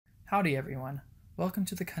Howdy everyone, welcome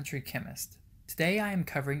to the Country Chemist. Today I am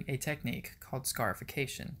covering a technique called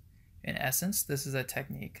scarification. In essence, this is a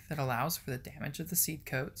technique that allows for the damage of the seed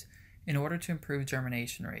coat in order to improve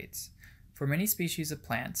germination rates. For many species of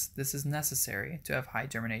plants, this is necessary to have high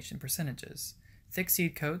germination percentages. Thick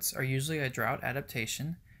seed coats are usually a drought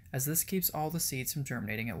adaptation, as this keeps all the seeds from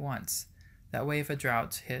germinating at once. That way if a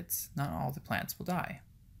drought hits, not all the plants will die.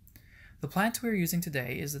 The plant we are using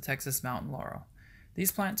today is the Texas Mountain Laurel.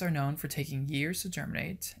 These plants are known for taking years to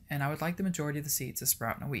germinate, and I would like the majority of the seeds to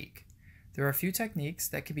sprout in a week. There are a few techniques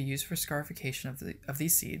that can be used for scarification of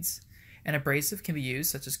these seeds. An abrasive can be used,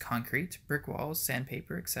 such as concrete, brick walls,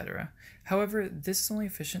 sandpaper, etc. However, this is only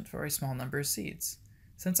efficient for a small number of seeds.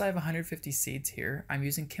 Since I have 150 seeds here, I'm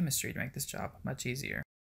using chemistry to make this job much easier.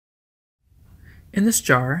 In this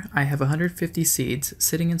jar, I have 150 seeds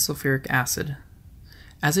sitting in sulfuric acid.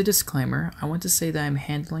 As a disclaimer, I want to say that I'm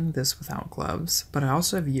handling this without gloves, but I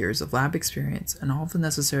also have years of lab experience and all of the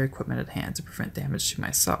necessary equipment at hand to prevent damage to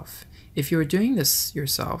myself. If you are doing this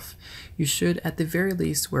yourself, you should at the very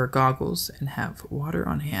least wear goggles and have water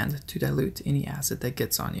on hand to dilute any acid that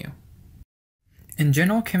gets on you. In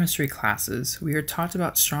general chemistry classes, we are taught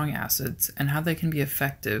about strong acids and how they can be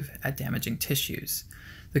effective at damaging tissues.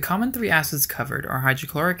 The common three acids covered are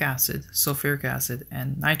hydrochloric acid, sulfuric acid,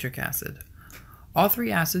 and nitric acid. All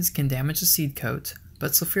three acids can damage the seed coat,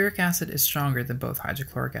 but sulfuric acid is stronger than both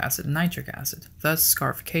hydrochloric acid and nitric acid, thus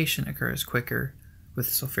scarification occurs quicker with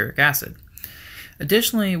sulfuric acid.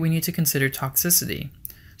 Additionally, we need to consider toxicity.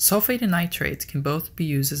 Sulfate and nitrate can both be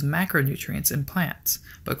used as macronutrients in plants,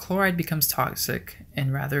 but chloride becomes toxic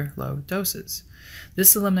in rather low doses.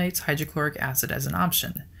 This eliminates hydrochloric acid as an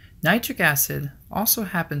option. Nitric acid also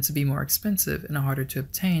happens to be more expensive and harder to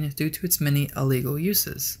obtain due to its many illegal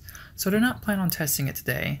uses, so I do not plan on testing it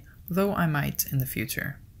today, though I might in the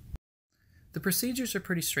future. The procedures are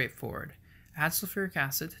pretty straightforward. Add sulfuric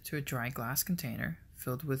acid to a dry glass container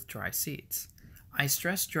filled with dry seeds. I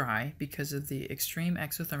stress dry because of the extreme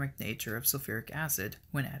exothermic nature of sulfuric acid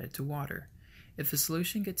when added to water. If the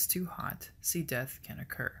solution gets too hot, seed death can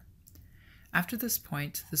occur. After this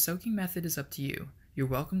point, the soaking method is up to you. You're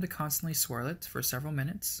welcome to constantly swirl it for several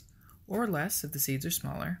minutes, or less if the seeds are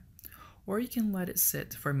smaller, or you can let it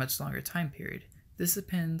sit for a much longer time period. This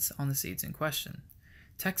depends on the seeds in question.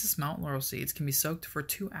 Texas Mountain Laurel seeds can be soaked for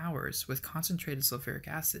 2 hours with concentrated sulfuric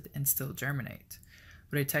acid and still germinate,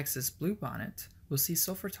 but a Texas bluebonnet will see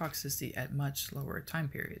sulfur toxicity at much lower time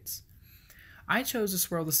periods. I chose to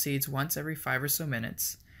swirl the seeds once every 5 or so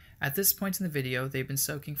minutes. At this point in the video, they've been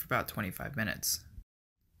soaking for about 25 minutes.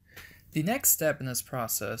 The next step in this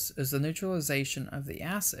process is the neutralization of the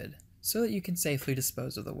acid so that you can safely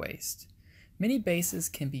dispose of the waste. Many bases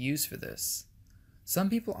can be used for this. Some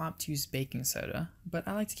people opt to use baking soda, but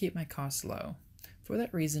I like to keep my costs low. For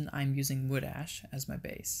that reason, I'm using wood ash as my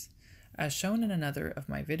base. As shown in another of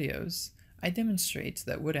my videos, I demonstrate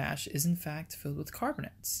that wood ash is in fact filled with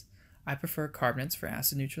carbonates. I prefer carbonates for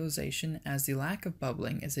acid neutralization as the lack of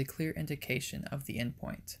bubbling is a clear indication of the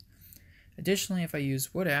endpoint. Additionally, if I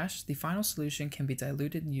use wood ash, the final solution can be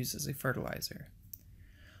diluted and used as a fertilizer.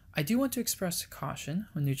 I do want to express caution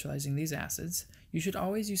when neutralizing these acids. You should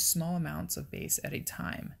always use small amounts of base at a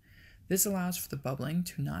time. This allows for the bubbling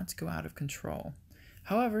to not go out of control.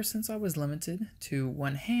 However, since I was limited to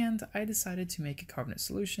one hand, I decided to make a carbonate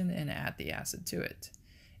solution and add the acid to it.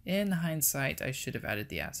 In hindsight, I should have added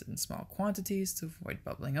the acid in small quantities to avoid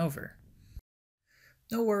bubbling over.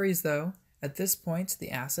 No worries though. At this point, the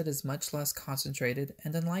acid is much less concentrated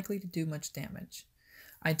and unlikely to do much damage.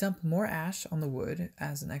 I dump more ash on the wood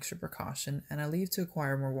as an extra precaution, and I leave to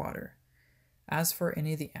acquire more water. As for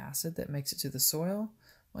any of the acid that makes it to the soil,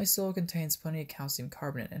 my soil contains plenty of calcium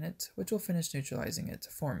carbonate in it, which will finish neutralizing it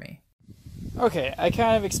for me. Okay, I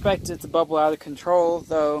kind of expect it to bubble out of control,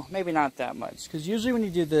 though maybe not that much, because usually when you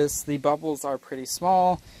do this, the bubbles are pretty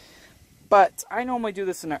small. But I normally do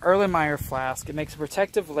this in an Erlenmeyer flask. It makes a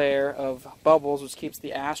protective layer of bubbles, which keeps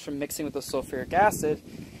the ash from mixing with the sulfuric acid.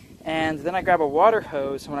 And then I grab a water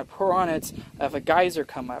hose, and when I pour on it, I have a geyser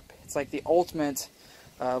come up. It's like the ultimate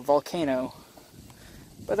volcano.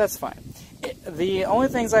 But that's fine. The only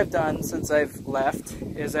things I've done since I've left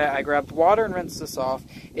is that I grabbed water and rinsed this off.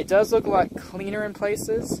 It does look a lot cleaner in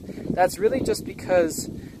places. That's really just because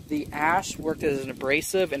the ash worked as an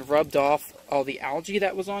abrasive and rubbed off all the algae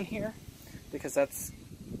that was on here. Because that's,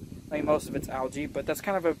 I mean, most of it's algae, but that's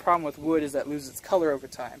kind of a problem with wood, is that it loses its color over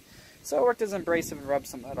time. So it worked as an abrasive and rubbed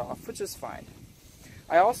some of that off, which is fine.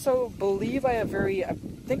 I also believe I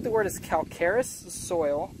think the word is calcareous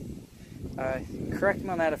soil. Correct me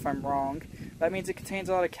on that if I'm wrong. That means it contains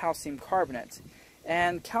a lot of calcium carbonate.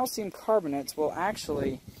 And calcium carbonate will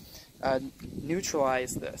actually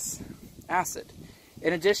neutralize this acid.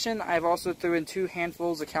 In addition, I've also threw in 2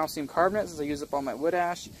 handfuls of calcium carbonate as I use up all my wood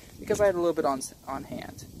ash because I had a little bit on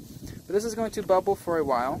hand. But this is going to bubble for a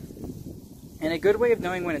while, and a good way of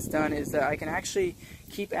knowing when it's done is that I can actually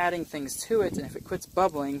keep adding things to it, and if it quits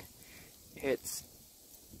bubbling, it's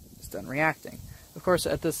done reacting. Of course,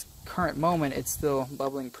 at this current moment, it's still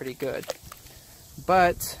bubbling pretty good.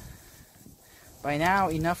 But by now,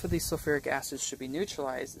 enough of these sulfuric acids should be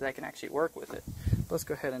neutralized that I can actually work with it. Let's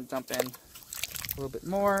go ahead and dump in a little bit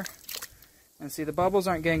more. And see, the bubbles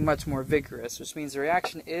aren't getting much more vigorous, which means the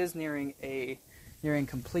reaction is nearing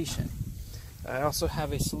completion. I also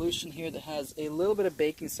have a solution here that has a little bit of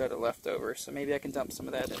baking soda left over, so maybe I can dump some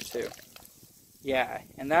of that in too. Yeah,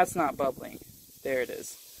 and that's not bubbling. There it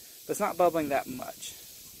is. But it's not bubbling that much.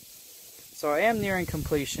 So I am nearing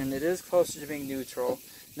completion. It is closer to being neutral.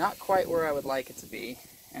 Not quite where I would like it to be.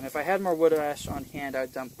 And if I had more wood ash on hand,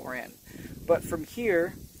 I'd dump more in. But from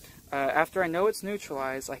here, after I know it's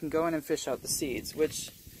neutralized, I can go in and fish out the seeds,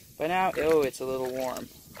 which by now, oh, it's a little warm.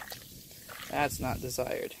 That's not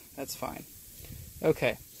desired. That's fine.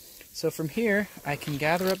 Okay, so from here, I can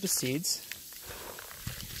gather up the seeds,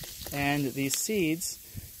 and these seeds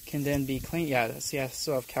can then be cleaned. Yeah, see, I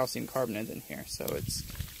still have calcium carbonate in here, so it's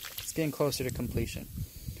getting closer to completion.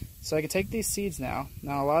 So I can take these seeds now.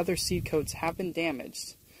 Now, a lot of their seed coats have been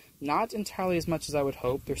damaged. Not entirely as much as I would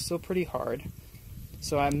hope. They're still pretty hard.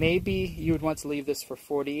 So maybe you would want to leave this for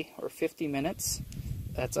 40 or 50 minutes.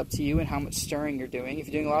 That's up to you and how much stirring you're doing. If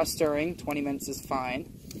you're doing a lot of stirring, 20 minutes is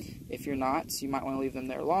fine. If you're not, you might want to leave them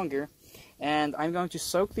there longer. And I'm going to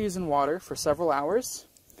soak these in water for several hours.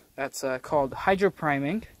 That's called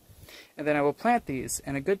hydropriming. And then I will plant these,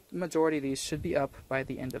 and a good majority of these should be up by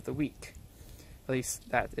the end of the week. At least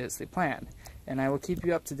that is the plan. And I will keep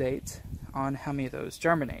you up to date on how many of those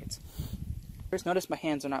germinate. First, notice my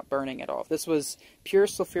hands are not burning at all. If this was pure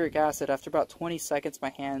sulfuric acid, after about 20 seconds my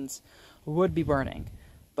hands would be burning.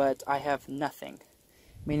 But I have nothing,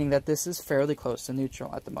 meaning that this is fairly close to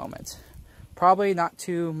neutral at the moment. Probably not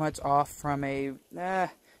too much off from a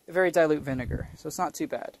very dilute vinegar, so it's not too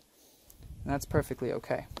bad. And that's perfectly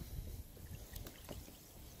okay.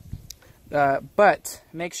 But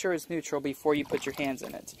make sure it's neutral before you put your hands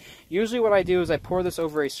in it. Usually what I do is I pour this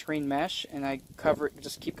over a screen mesh and I cover it,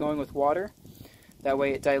 just keep going with water. That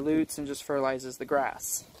way it dilutes and just fertilizes the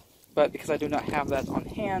grass. But because I do not have that on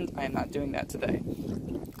hand, I am not doing that today.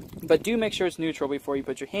 But do make sure it's neutral before you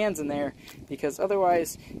put your hands in there, because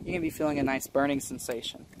otherwise you're going to be feeling a nice burning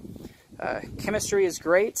sensation. Chemistry is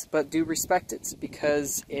great, but do respect it,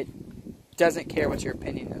 because it doesn't care what your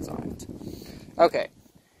opinion is on it. Okay.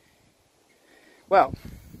 Well,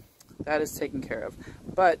 that is taken care of.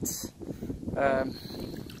 But,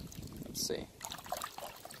 let's see.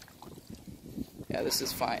 Yeah, this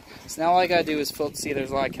is fine. So now all I gotta do is filter. See,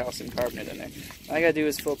 there's a lot of calcium carbonate in there. All I gotta do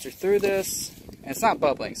is filter through this, and it's not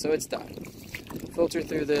bubbling, so it's done. Filter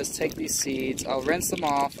through this, take these seeds, I'll rinse them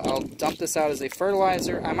off, I'll dump this out as a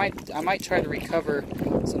fertilizer. I might try to recover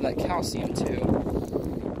some of that calcium too.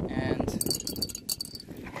 And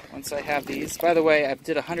once I have these, by the way, I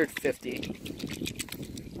did 150.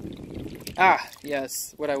 Ah,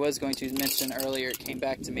 yes, what I was going to mention earlier, it came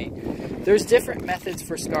back to me. There's different methods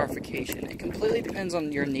for scarification. It completely depends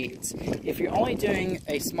on your needs. If you're only doing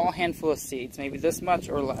a small handful of seeds, maybe this much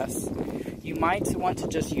or less, you might want to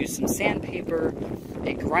just use some sandpaper,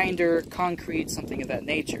 a grinder, concrete, something of that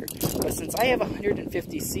nature. But since I have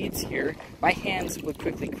 150 seeds here, my hands would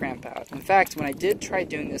quickly cramp out. In fact, when I did try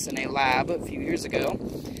doing this in a lab a few years ago,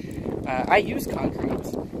 I used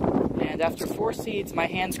concrete. And after 4 seeds, my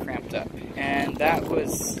hands cramped up, and that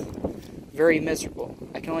was very miserable.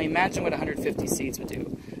 I can only imagine what 150 seeds would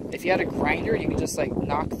do. If you had a grinder, you could just like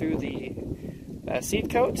knock through the seed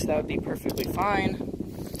coat. That would be perfectly fine,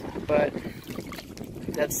 but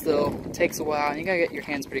that still takes a while, and you gotta get your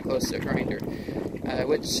hands pretty close to a grinder,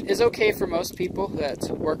 which is okay for most people that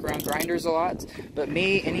work around grinders a lot. But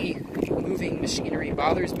me, any moving machinery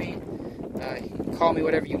bothers me. Call me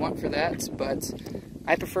whatever you want for that, but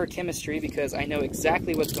I prefer chemistry because I know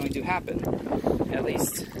exactly what's going to happen, at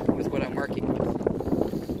least with what I'm working with.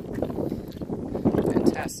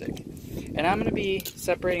 Fantastic. And I'm going to be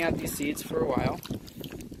separating out these seeds for a while,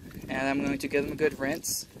 and I'm going to give them a good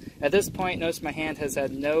rinse. At this point, notice my hand has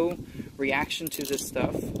had no reaction to this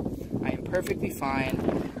stuff. I am perfectly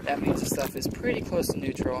fine. That means the stuff is pretty close to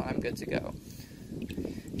neutral, and I'm good to go.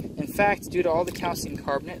 In fact, due to all the calcium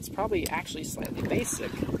carbonate, it's probably actually slightly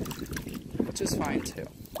basic, which is fine too.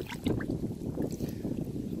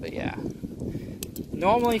 But yeah.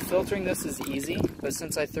 Normally filtering this is easy, but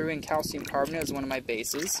since I threw in calcium carbonate as one of my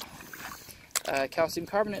bases, calcium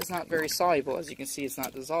carbonate is not very soluble. As you can see, it's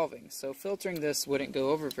not dissolving. So filtering this wouldn't go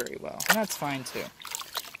over very well. And that's fine too.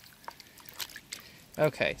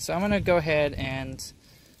 Okay, so I'm going to go ahead and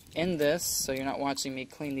end this so you're not watching me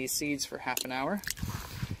clean these seeds for half an hour.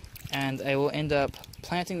 And I will end up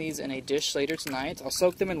planting these in a dish later tonight. I'll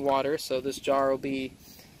soak them in water, so this jar will be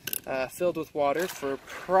filled with water for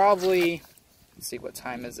probably, let's see, what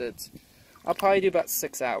time is it? I'll probably do about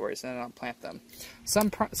 6 hours, and then I'll plant them. Some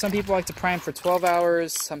people like to prime for 12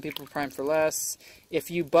 hours, some people prime for less. If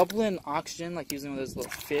you bubble in oxygen, like using one of those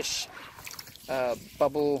little fish,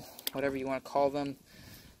 bubble, whatever you want to call them,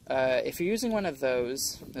 if you're using one of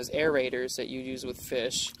those aerators that you use with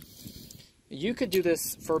fish, you could do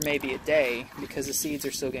this for maybe a day because the seeds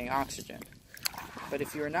are still getting oxygen. But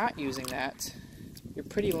if you're not using that, you're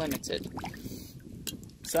pretty limited.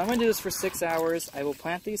 So I'm going to do this for 6 hours. I will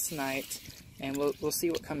plant these tonight, and we'll see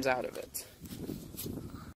what comes out of it.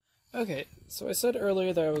 Okay, so I said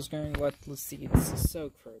earlier that I was going to let the seeds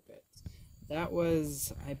soak for a bit. That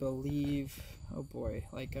was, I believe, oh boy,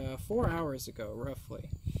 like 4 hours ago, roughly.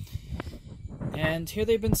 And here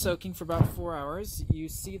they've been soaking for about 4 hours. You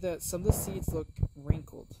see that some of the seeds look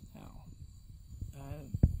wrinkled now.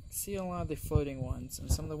 See a lot of the floating ones,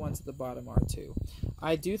 and some of the ones at the bottom are too.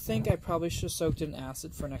 I do think I probably should have soaked in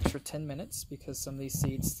acid for an extra 10 minutes because some of these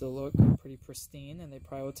seeds still look pretty pristine, and they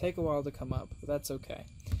probably will take a while to come up, but that's okay.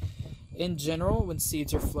 In general, when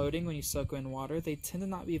seeds are floating, when you soak them in water, they tend to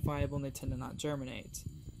not be viable and they tend to not germinate.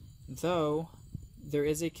 Though, there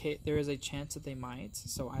is a chance that they might,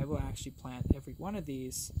 so I will actually plant every one of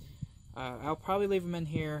these. I'll probably leave them in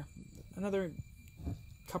here another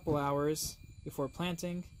couple hours before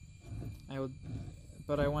planting.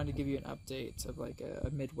 But I wanted to give you an update of like a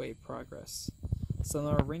midway progress. So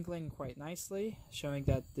they're wrinkling quite nicely, showing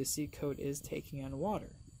that the seed coat is taking on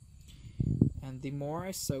water. And the more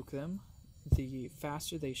I soak them, the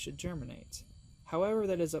faster they should germinate. However,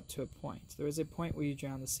 that is up to a point. There is a point where you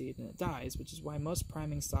drown the seed and it dies, which is why most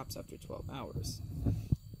priming stops after 12 hours.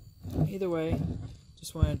 Either way,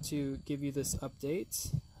 just wanted to give you this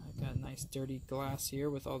update. I've got a nice dirty glass here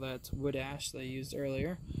with all that wood ash that I used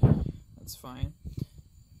earlier. That's fine.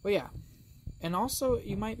 But yeah, and also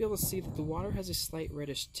you might be able to see that the water has a slight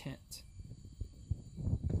reddish tint.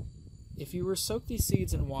 If you were to soak these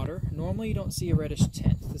seeds in water, normally you don't see a reddish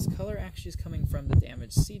tint. This color actually is coming from the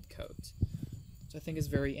damaged seed coat, which I think is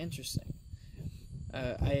very interesting.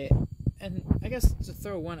 I guess to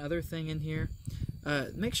throw one other thing in here,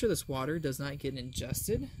 make sure this water does not get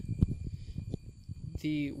ingested.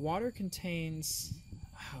 The water contains,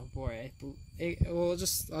 oh boy, I'll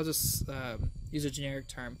just use a generic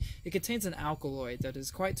term. It contains an alkaloid that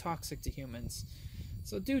is quite toxic to humans.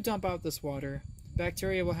 So do dump out this water.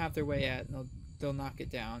 Bacteria will have their way at, and they'll knock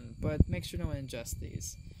it down, but make sure no one ingests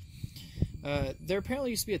these. There apparently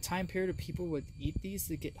used to be a time period where people would eat these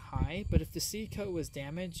to get high, but if the seed coat was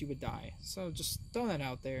damaged, you would die. So just throw that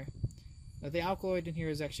out there. The alkaloid in here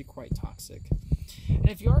is actually quite toxic. And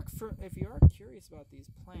if you are curious about these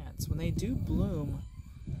plants, when they do bloom,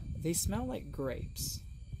 they smell like grapes.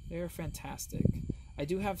 They are fantastic. I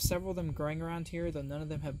do have several of them growing around here, though none of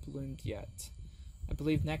them have bloomed yet. I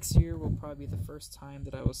believe next year will probably be the first time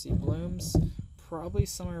that I will see blooms, probably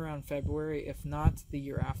somewhere around February, if not the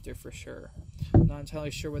year after for sure. I'm not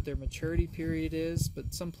entirely sure what their maturity period is,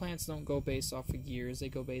 but some plants don't go based off of years, they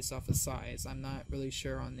go based off of size. I'm not really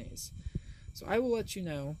sure on these. So I will let you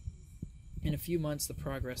know in a few months the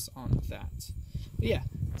progress on that. But yeah,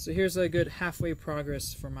 so here's a good halfway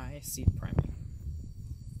progress for my seed priming.